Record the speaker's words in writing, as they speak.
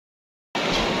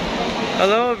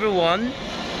Hello everyone,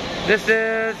 this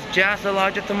is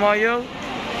Tamayo.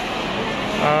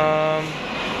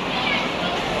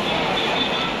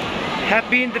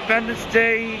 Happy Independence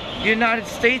Day, United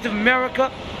States of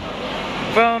America,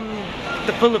 from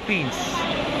the Philippines.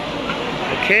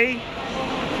 Okay?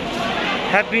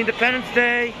 Happy Independence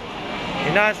Day,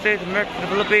 United States of America, from the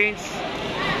Philippines.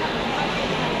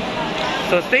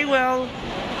 So stay well,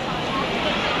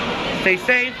 stay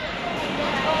safe,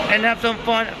 and have some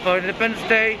fun for Independence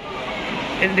Day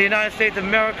in the United States of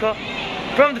America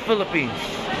from the Philippines.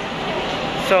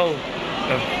 So,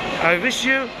 I wish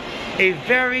you a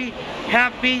very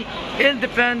happy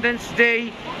Independence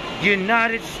Day,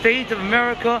 United States of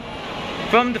America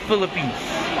from the Philippines.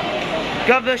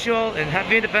 God bless you all, and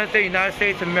happy Independence Day, United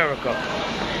States of America.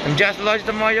 I'm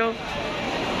Tamayo,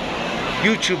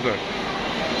 YouTuber.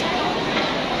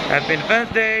 Happy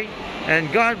Independence Day,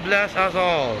 and God bless us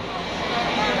all.